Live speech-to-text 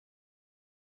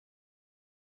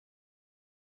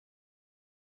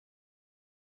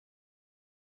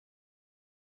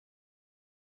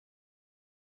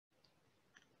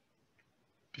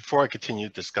Before I continue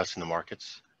discussing the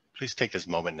markets, please take this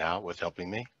moment now with helping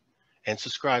me and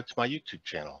subscribe to my YouTube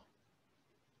channel.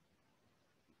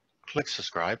 Click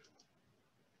subscribe.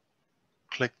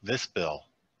 Click this bell.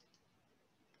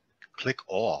 Click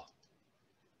all.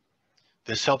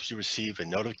 This helps you receive a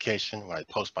notification when I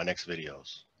post my next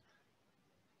videos.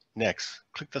 Next,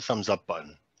 click the thumbs up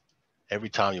button every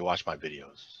time you watch my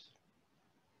videos.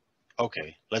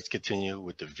 Okay, let's continue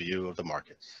with the view of the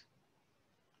markets.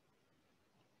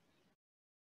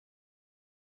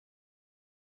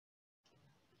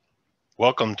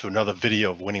 Welcome to another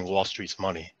video of Winning Wall Street's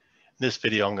Money. In this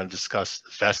video, I'm going to discuss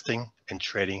investing and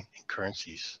trading in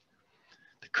currencies.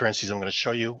 The currencies I'm going to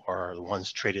show you are the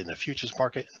ones traded in the futures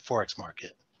market and Forex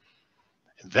market.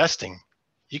 Investing,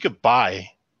 you could buy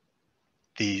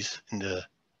these in the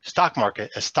stock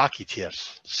market as stock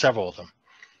ETFs, several of them.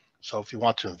 So if you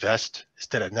want to invest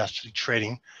instead of necessarily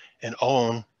trading and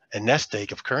own a nest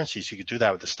egg of currencies, you could do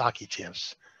that with the stock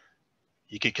ETFs.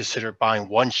 You could consider buying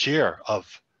one share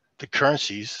of the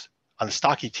currencies on the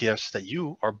stock ETFs that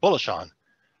you are bullish on.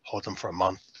 Hold them for a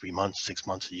month, 3 months, 6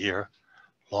 months, a year,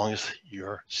 as long as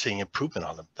you're seeing improvement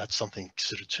on them. That's something to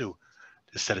consider too,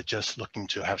 instead of just looking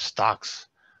to have stocks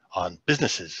on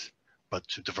businesses, but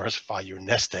to diversify your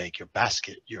nest egg, your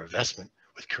basket, your investment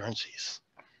with currencies.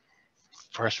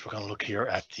 First, we're going to look here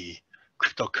at the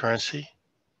cryptocurrency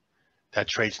that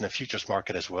trades in the futures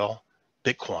market as well,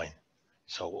 Bitcoin.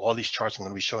 So all these charts I'm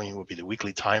going to be showing you will be the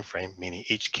weekly time frame, meaning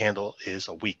each candle is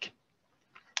a week.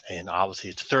 And obviously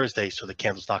it's Thursday, so the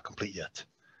candle's not complete yet.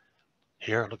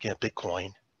 Here, looking at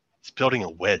Bitcoin, it's building a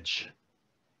wedge.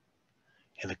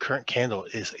 And the current candle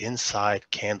is inside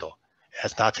candle. It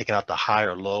has not taken out the high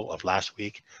or low of last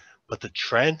week, but the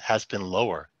trend has been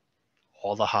lower.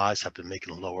 All the highs have been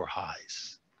making lower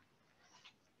highs.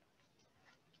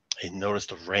 And notice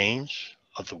the range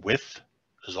of the width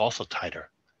is also tighter.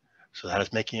 So that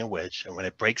is making a wedge. And when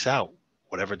it breaks out,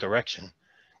 whatever direction,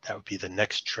 that would be the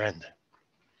next trend.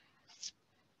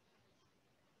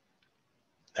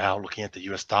 Now looking at the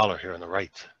US dollar here on the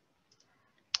right.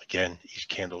 Again, each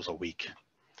candle is a week.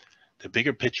 The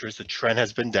bigger picture is the trend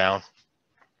has been down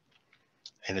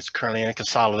and it's currently in a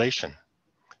consolidation.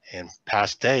 And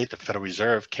past day, the Federal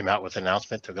Reserve came out with an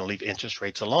announcement they're going to leave interest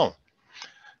rates alone.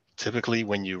 Typically,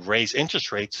 when you raise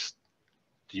interest rates,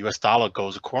 the US dollar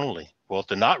goes accordingly. Well,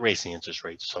 they're not raising interest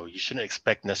rates, so you shouldn't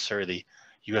expect necessarily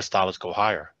the US dollars go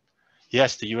higher.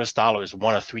 Yes, the US dollar is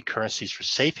one of 3 currencies for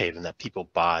safe haven that people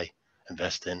buy,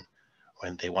 invest in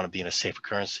when they want to be in a safer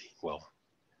currency. Well,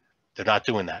 they're not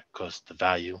doing that because the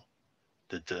value,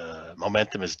 the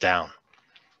momentum is down.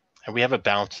 And we have a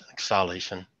bounce and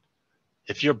consolidation.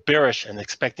 If you're bearish and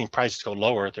expecting prices to go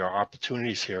lower, there are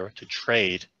opportunities here to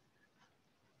trade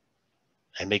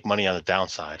and make money on the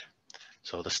downside.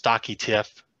 So the stock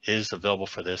ETF is available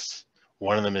for this.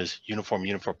 One of them is Uniform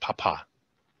Papa.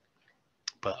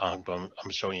 But I'm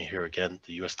showing you here again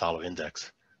the US dollar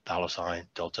index, $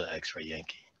 Delta X-ray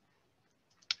Yankee.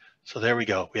 So there we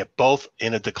go. We have both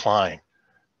in a decline.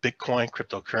 Bitcoin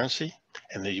cryptocurrency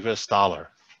and the US dollar.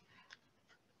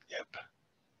 Yep.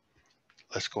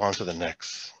 Let's go on to the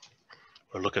next.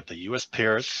 We'll look at the US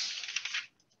pairs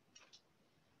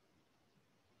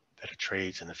that it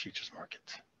trades in the futures market.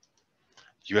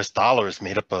 US dollar is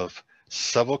made up of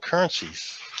several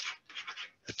currencies.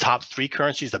 The top 3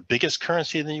 currencies, the biggest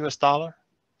currency in the US dollar,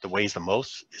 that weighs the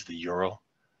most, is the euro,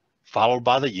 followed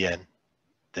by the yen,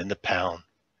 then the pound,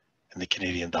 and the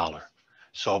Canadian dollar.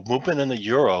 So a movement in the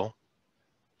euro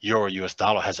US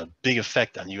dollar has a big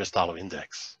effect on the US dollar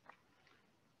index.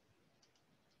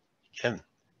 Again,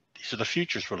 these are the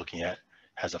futures we're looking at.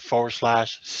 Has a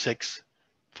 /6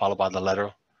 followed by the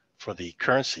letter for the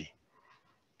currency.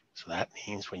 So that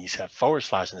means when you have /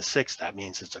 and a 6, that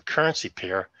means it's a currency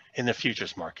pair in the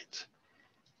futures market.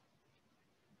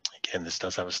 Again, this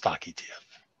does have a stock ETF.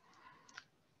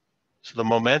 So the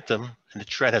momentum and the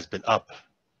trend has been up.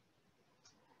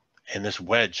 And this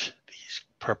wedge, these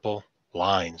purple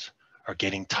lines, are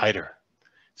getting tighter.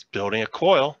 It's building a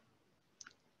coil.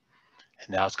 And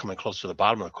now it's coming close to the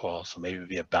bottom of the coil. So maybe it'll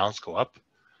be a bounce, go up,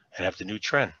 and have the new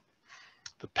trend.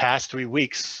 The past 3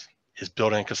 weeks is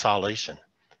building a consolidation.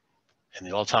 And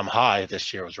the all-time high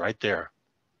this year was right there.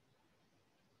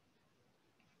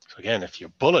 So again, if you're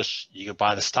bullish, you can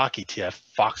buy the stock ETF,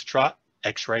 Foxtrot,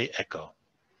 X-Ray, Echo.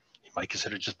 You might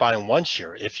consider just buying one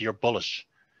share if you're bullish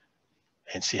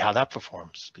and see how that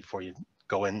performs before you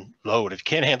go in load. If you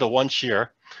can't handle one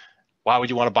share, why would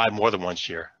you want to buy more than one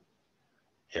share?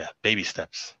 Yeah, baby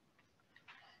steps.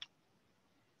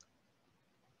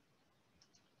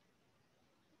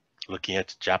 Looking at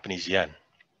the Japanese yen.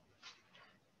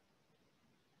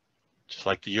 Just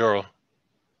like the euro,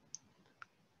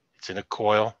 It's in a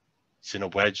coil. It's in a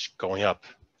wedge going up.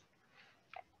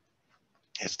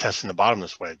 It's testing the bottom of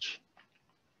this wedge.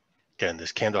 Again,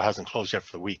 this candle hasn't closed yet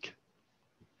for the week.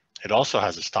 It also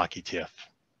has a stock ETF.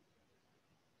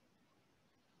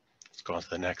 Let's go on to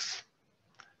the next.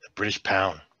 The British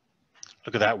pound.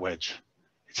 Look at that wedge.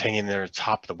 It's hanging there at the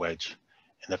top of the wedge.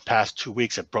 In the past 2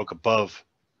 weeks, it broke above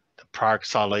the prior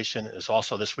consolidation. It's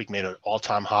also this week made an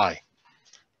all-time high.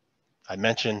 I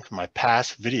mentioned in my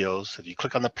past videos, if you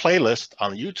click on the playlist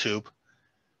on YouTube,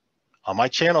 on my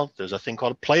channel, there's a thing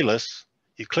called a playlist.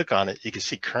 You click on it, you can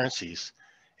see currencies.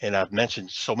 And I've mentioned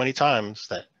so many times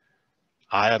that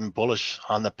I am bullish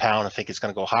on the pound. I think it's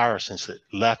going to go higher since it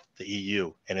left the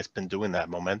EU, and it's been doing that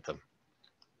momentum.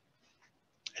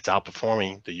 It's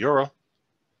outperforming the euro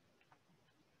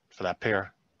for that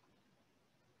pair.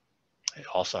 It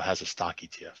also has a stock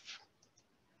ETF.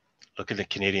 Look at the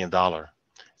Canadian dollar.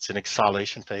 It's in a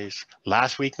consolidation phase.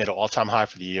 Last week made an all-time high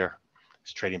for the year.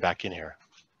 It's trading back in here.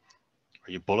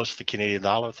 Are you bullish the Canadian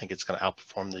dollar? Think it's going to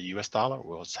outperform the US dollar?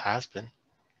 Well, it has been.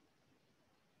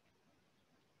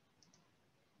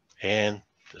 And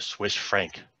the Swiss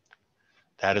franc.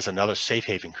 That is another safe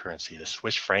haven currency. The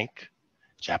Swiss franc,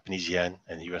 Japanese yen,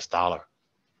 and the US dollar.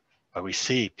 But we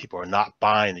see people are not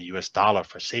buying the US dollar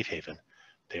for safe haven.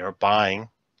 They are buying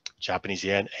Japanese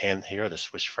yen and here the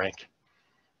Swiss franc.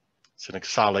 It's in a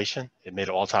consolidation. It made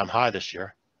an all-time high this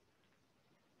year.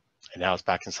 And now it's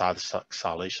back inside the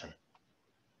consolidation.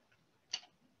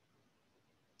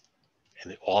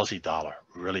 And the Aussie dollar,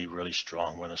 really, really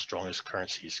strong. One of the strongest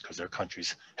currencies because their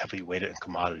country's heavily weighted in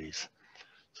commodities.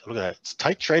 So look at that. It's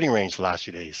tight trading range the last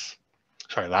few days.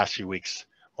 Sorry, last few weeks.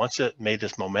 Once it made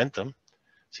this momentum,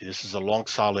 see, this is a long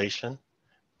consolidation,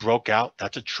 broke out.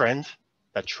 That's a trend.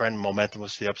 That trend momentum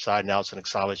was to the upside. Now it's an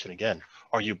consolidation again.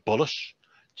 Are you bullish?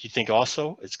 Do you think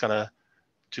also it's going to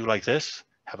do like this,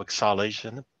 have a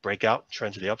consolidation, break out,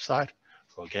 trend to the upside?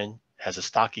 So again, as a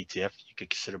stock ETF, you could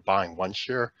consider buying one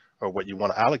share or what you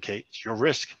want to allocate. It's your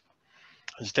risk.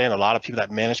 Understand, a lot of people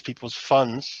that manage people's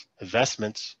funds,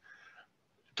 investments,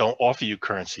 don't offer you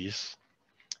currencies.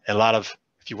 And a lot of,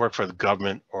 if you work for the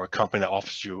government or a company that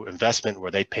offers you investment where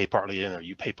they pay partly in or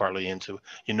you pay partly into,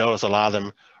 you notice a lot of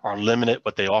them are limited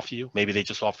what they offer you. Maybe they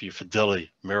just offer you Fidelity,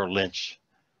 Merrill Lynch,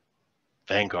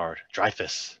 Vanguard,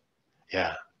 Dreyfus.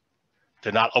 Yeah.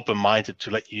 They're not open-minded to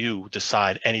let you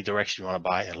decide any direction you want to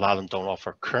buy. And a lot of them don't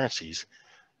offer currencies.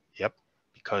 Yep.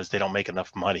 Because they don't make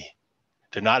enough money.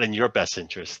 They're not in your best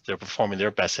interest. They're performing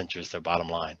their best interest, their bottom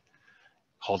line.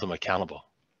 Hold them accountable.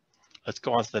 Let's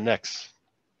go on to the next.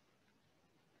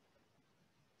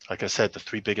 Like I said, the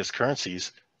three biggest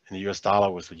currencies in the US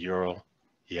dollar was the euro,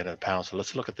 yen, and the pound. So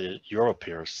let's look at the euro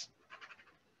pairs.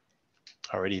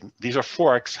 Already, these are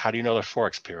Forex. How do you know they're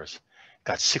Forex pairs?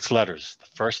 Got 6 letters. The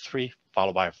first 3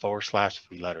 followed by a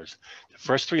 /3 letters. The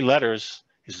first 3 letters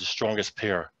is the strongest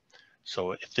pair.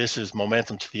 So if this is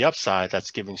momentum to the upside,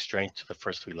 that's giving strength to the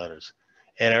first 3 letters.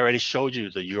 And I already showed you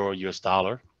the euro US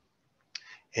dollar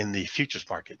in the futures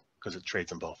market because it trades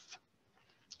them both.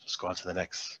 Let's go on to the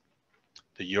next.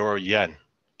 The euro yen.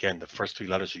 Again, the first 3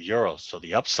 letters are euros. So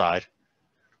the upside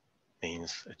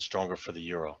means it's stronger for the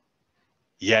euro.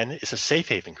 Yen is a safe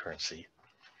haven currency.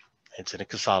 It's in a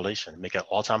consolidation. Make an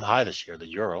all-time high this year, the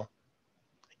euro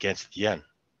against the yen.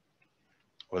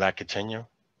 Will that continue?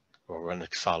 Or we're in the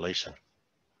consolidation?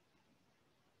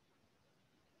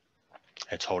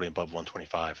 It's holding above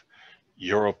 125.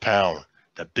 Euro pound,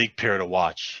 the big pair to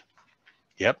watch.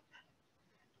 Yep.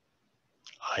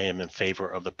 I am in favor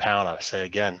of the pound, I say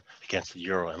again, against the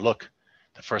euro. And look,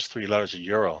 the first 3 letters are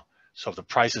euro. So if the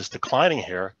price is declining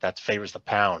here, that favors the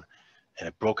pound. And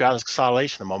it broke out as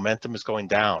consolidation. The momentum is going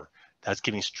down. That's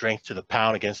giving strength to the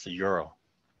pound against the euro.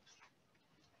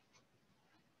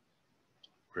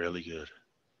 Really good.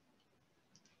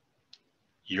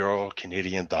 Euro,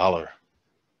 Canadian dollar.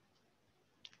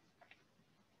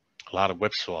 A lot of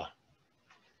whipsaw.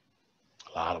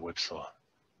 A lot of whipsaw.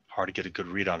 Hard to get a good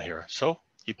read on here. So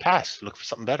you pass, look for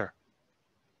something better.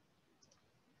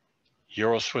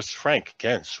 Euro, Swiss franc.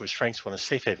 Again, Swiss franc's one of the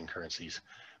safe haven currencies,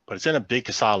 but it's in a big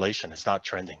consolidation. It's not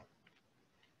trending.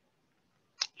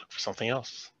 Look for something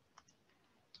else.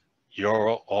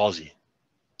 Euro, Aussie.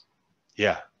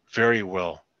 Yeah, very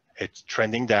well. It's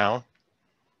trending down.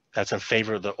 That's in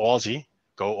favor of the Aussie.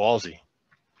 Go Aussie.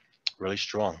 Really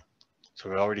strong. So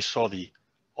we already saw the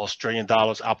Australian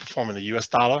dollar is outperforming the US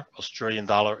dollar. Australian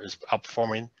dollar is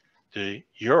outperforming the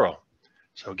euro.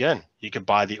 So again, you can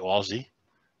buy the Aussie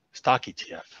stock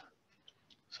ETF.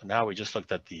 So now we just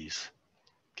looked at these.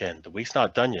 Again, the week's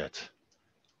not done yet,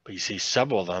 but you see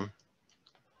several of them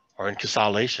are in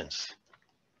consolidations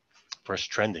versus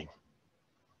trending.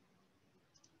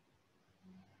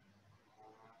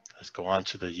 Let's go on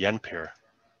to the yen pair.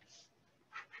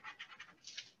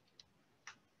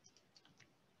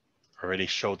 Already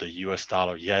showed the US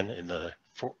dollar yen in the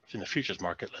futures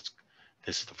market.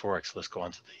 This is the Forex. Let's go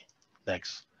on to the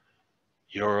next.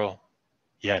 Euro,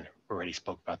 yen. Already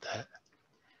spoke about that.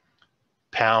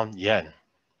 Pound, yen.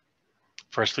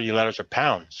 First three letters are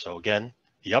pound. So again,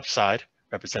 the upside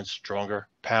represents stronger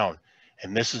pound.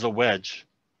 And this is a wedge.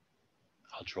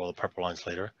 I'll draw the purple lines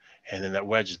later. And then that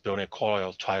wedge is building a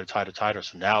coil tighter.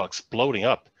 So now exploding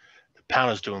up. The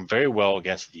pound is doing very well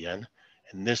against the yen.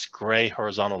 And this gray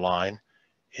horizontal line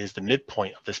is the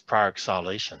midpoint of this prior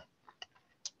consolidation.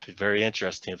 It's very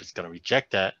interesting if it's going to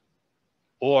reject that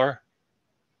or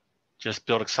just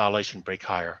build consolidation, break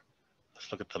higher.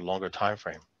 Let's look at the longer time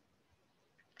frame.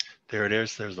 There it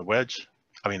is. There's the wedge.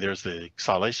 There's the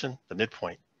consolidation, the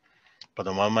midpoint. But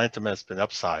the momentum has been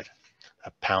upside.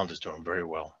 That pound is doing very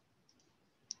well.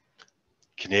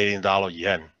 Canadian dollar,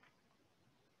 yen.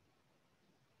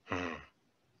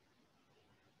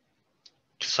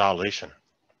 Consolidation.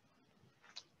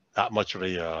 Not much of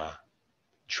a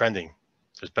trending.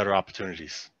 There's better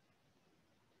opportunities.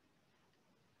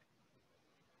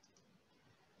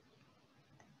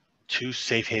 Two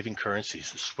safe haven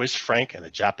currencies, the Swiss franc and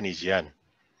the Japanese yen.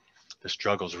 The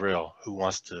struggle's real. Who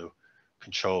wants to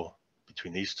control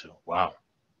between these two? Wow.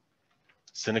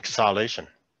 It's in a consolidation.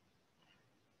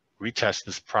 Retest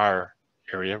this prior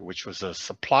area, which was a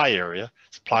supply area.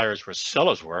 Suppliers where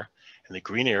sellers were, and the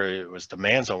green area was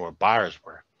demand zone where buyers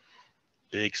were.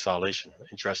 Big consolidation.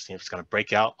 Interesting if it's going to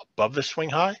break out above the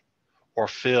swing high or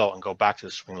fill and go back to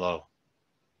the swing low.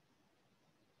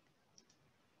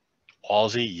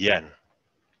 Aussie yen.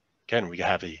 Again, we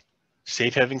have a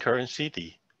safe haven currency,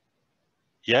 the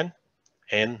yen,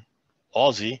 and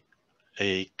Aussie,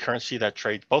 a currency that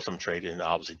both of them trade in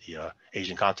obviously the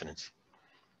Asian continents.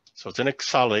 So it's in a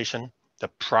consolidation. The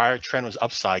prior trend was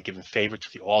upside, giving favor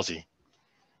to the Aussie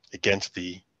against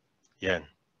the yen.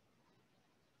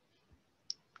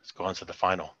 Let's go on to the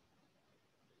final.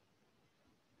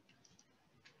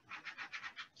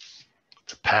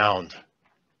 The pound.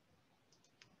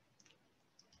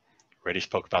 Already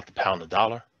spoke about the pound, the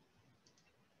dollar.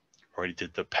 Already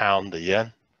did the pound, the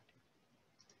yen.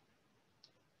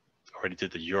 Already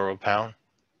did the euro pound.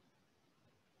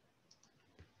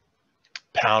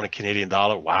 Pound and Canadian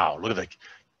dollar. Wow, look at the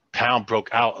pound broke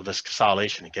out of this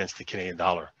consolidation against the Canadian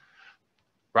dollar.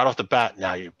 Right off the bat,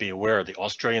 now you'd be aware the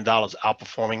Australian dollar is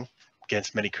outperforming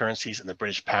against many currencies and the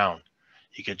British pound.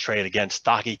 You could trade against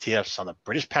stock ETFs on the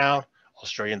British pound,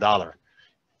 Australian dollar.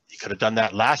 You could have done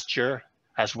that last year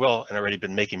as well and already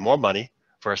been making more money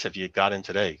versus if you got in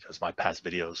today, because my past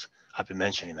videos, I've been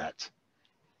mentioning that.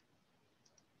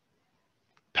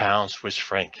 Pound, Swiss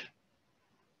franc.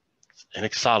 In a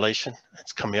consolidation,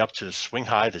 it's coming up to the swing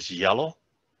high, this yellow.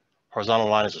 Horizontal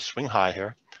line is a swing high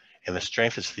here, and the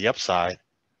strength is the upside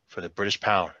for the British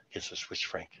pound against the Swiss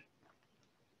franc.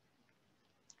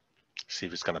 See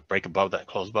if it's going to break above that,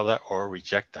 close above that, or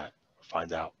reject that. We'll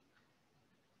find out.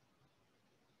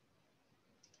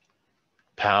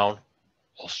 Pound,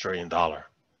 Australian dollar.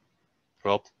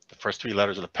 Well, the first three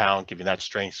letters of the pound giving that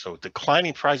strength. So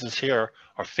declining prices here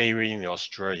are favoring the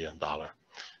Australian dollar.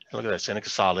 And look at this, in a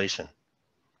consolidation,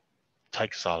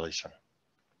 tight consolidation.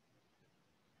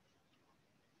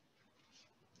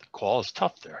 The call is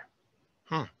tough there.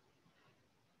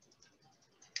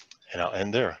 And I'll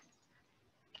end there.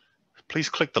 Please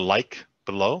click the like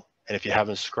below. And if you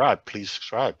haven't subscribed, please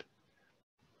subscribe.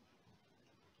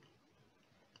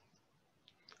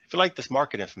 If you like this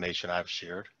market information I've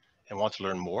shared and want to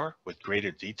learn more with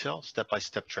greater detail,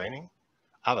 step-by-step training,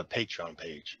 I have a Patreon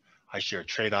page. I share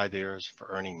trade ideas for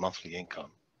earning monthly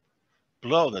income.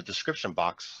 Below in the description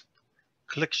box,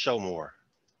 click Show More.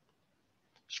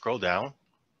 Scroll down.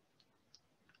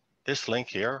 This link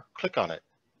here, click on it.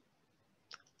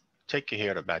 Take you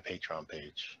here to my Patreon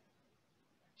page.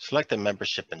 Select the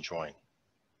membership and join.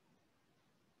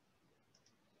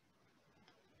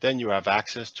 Then you have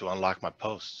access to unlock my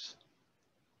posts.